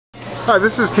Hi,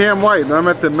 this is Cam White, and I'm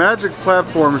at the Magic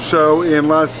Platform Show in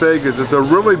Las Vegas. It's a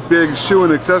really big shoe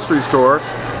and accessory store,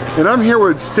 and I'm here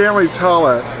with Stanley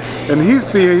Tollett, and he's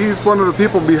one of the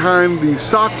people behind the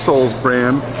SoxsolS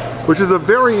brand, which is a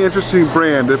very interesting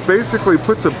brand. It basically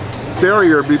puts a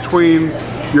barrier between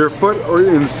your foot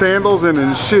in sandals and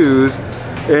in shoes,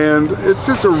 and it's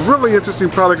just a really interesting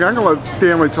product. I'm going to let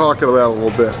Stanley talk about it a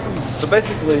little bit. So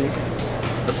basically,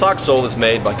 the SoxsolS is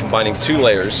made by combining two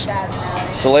layers.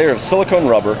 It's a layer of silicone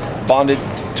rubber bonded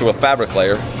to a fabric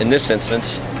layer, in this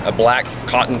instance, a black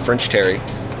cotton French terry.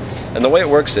 And the way it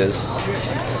works is,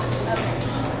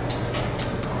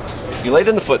 you lay it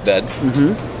in the footbed,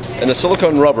 and the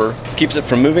silicone rubber keeps it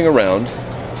from moving around,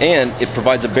 and it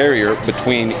provides a barrier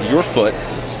between your foot,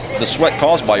 the sweat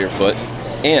caused by your foot,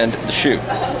 and the shoe.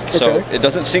 So it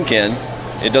doesn't sink in,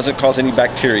 it doesn't cause any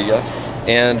bacteria,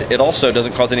 and it also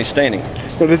doesn't cause any staining.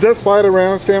 But does that slide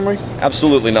around, Stanley?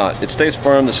 Absolutely not. It stays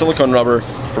firm. The silicone rubber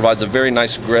provides a very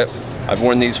nice grip. I've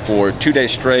worn these for 2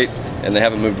 days straight, and they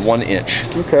haven't moved 1 inch.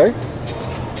 Okay.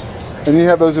 And you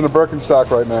have those in a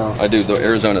Birkenstock right now? I do, the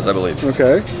Arizonas, I believe.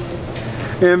 Okay.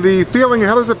 And the feeling,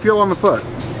 how does it feel on the foot?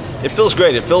 It feels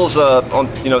great. It feels,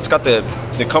 it's got the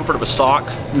comfort of a sock,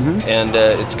 and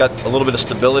it's got a little bit of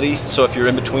stability. So if you're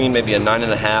in between maybe a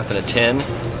 9.5 and a 10,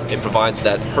 it provides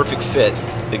that perfect fit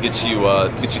that gets you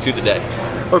through the day.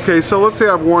 Okay, so let's say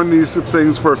I've worn these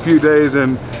things for a few days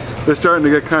and they're starting to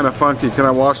get kind of funky. Can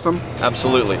I wash them?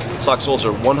 Absolutely. SoxsolS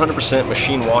are 100%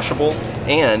 machine washable,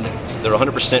 and they're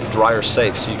 100% dryer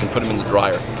safe, so you can put them in the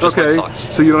dryer, just like socks.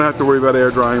 So you don't have to worry about air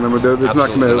drying them. It's not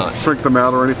going to shrink them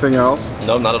out or anything else?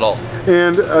 No, not at all.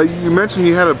 And you mentioned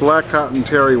you had a black cotton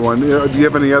terry one. Do you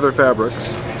have any other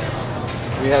fabrics?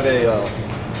 We have a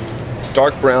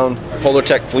dark brown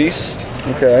Polartec fleece.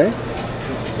 Okay.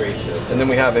 And then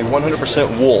we have a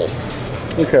 100% wool.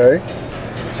 Okay.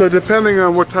 So depending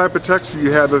on what type of texture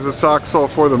you have, there's a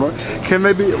SoxsolS for them. Can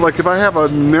they be, like if I have a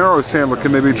narrow sandal,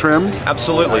 can they be trimmed?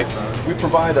 Absolutely. We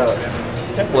provide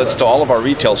templates to all of our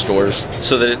retail stores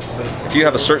so that if you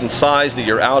have a certain size that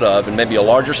you're out of and maybe a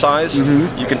larger size,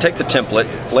 you can take the template,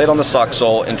 lay it on the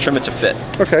SoxsolS, and trim it to fit.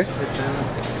 Okay.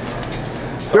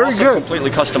 They're also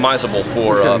completely customizable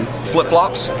for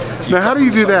flip-flops. Now how do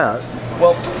you do that?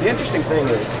 Well, the interesting thing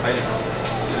is,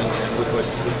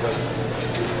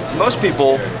 most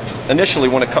people initially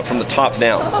want to cut from the top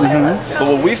down, but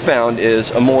what we found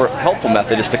is a more helpful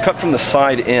method is to cut from the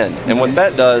side in, and what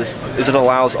that does is it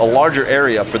allows a larger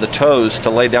area for the toes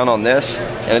to lay down on this,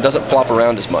 and it doesn't flop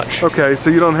around as much. Okay, so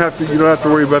you don't have to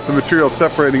worry about the material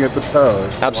separating at the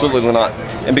toes. Absolutely not.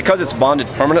 And because it's bonded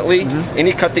permanently,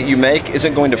 any cut that you make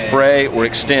isn't going to fray or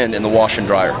extend in the wash and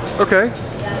dryer. Okay.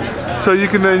 So you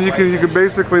can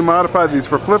basically modify these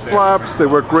for flip-flops. They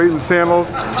work great in sandals.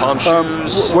 Tom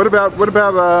shoes. What about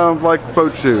like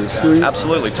boat shoes?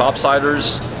 Absolutely,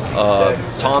 topsiders,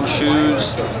 Tom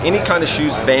shoes, any kind of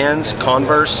shoes, Vans,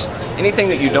 Converse, anything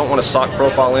that you don't want a sock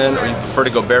profile in or you prefer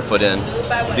to go barefoot in,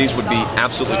 these would be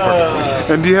absolutely perfect for you.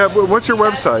 And do you have, what's your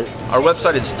website? Our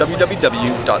website is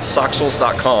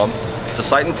www.soxsols.com. It's a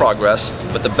site in progress,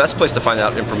 but the best place to find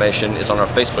out information is on our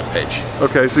Facebook page.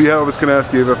 Okay, so I was going to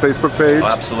ask you, you have a Facebook page? Oh,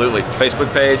 absolutely.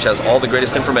 Facebook page has all the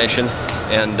greatest information,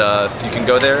 and you can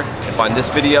go there and find this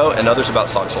video and others about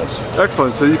SoxsolS.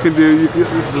 Excellent. So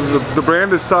the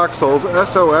brand is SoxsolS,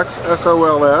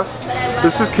 SoxsolS.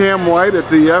 This is Cam White at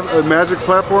the Magic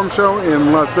Platform Show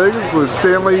in Las Vegas with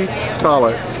Stanley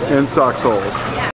Tollett and SoxsolS.